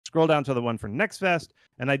scroll down to the one for Next Fest,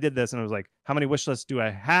 and I did this, and I was like, how many wish lists do I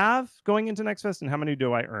have going into Next Fest, and how many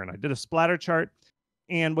do I earn? I did a splatter chart,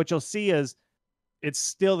 and what you'll see is it's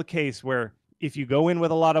still the case where if you go in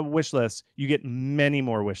with a lot of wish lists, you get many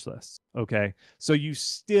more wish lists. Okay. So you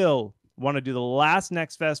still want to do the last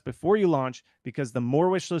Next Fest before you launch, because the more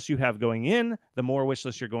wish lists you have going in, the more wish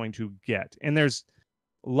lists you're going to get. And there's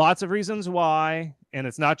lots of reasons why. And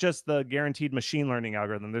it's not just the guaranteed machine learning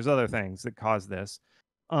algorithm. There's other things that cause this.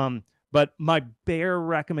 But my bare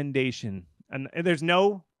recommendation, and there's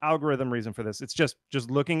no algorithm reason for this. It's just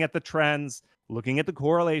looking at the trends, looking at the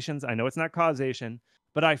correlations. I know it's not causation,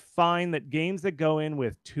 but I find that games that go in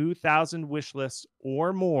with 2,000 wish lists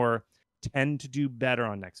or more tend to do better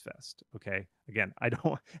on Next Fest. Okay. Again, I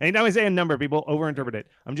don't, anytime I say a number, people overinterpret it.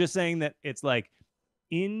 I'm just saying that it's like,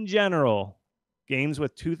 in general, games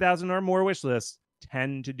with 2,000 or more wish lists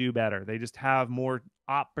tend to do better. They just have more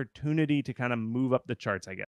opportunity to kind of move up the charts, I guess.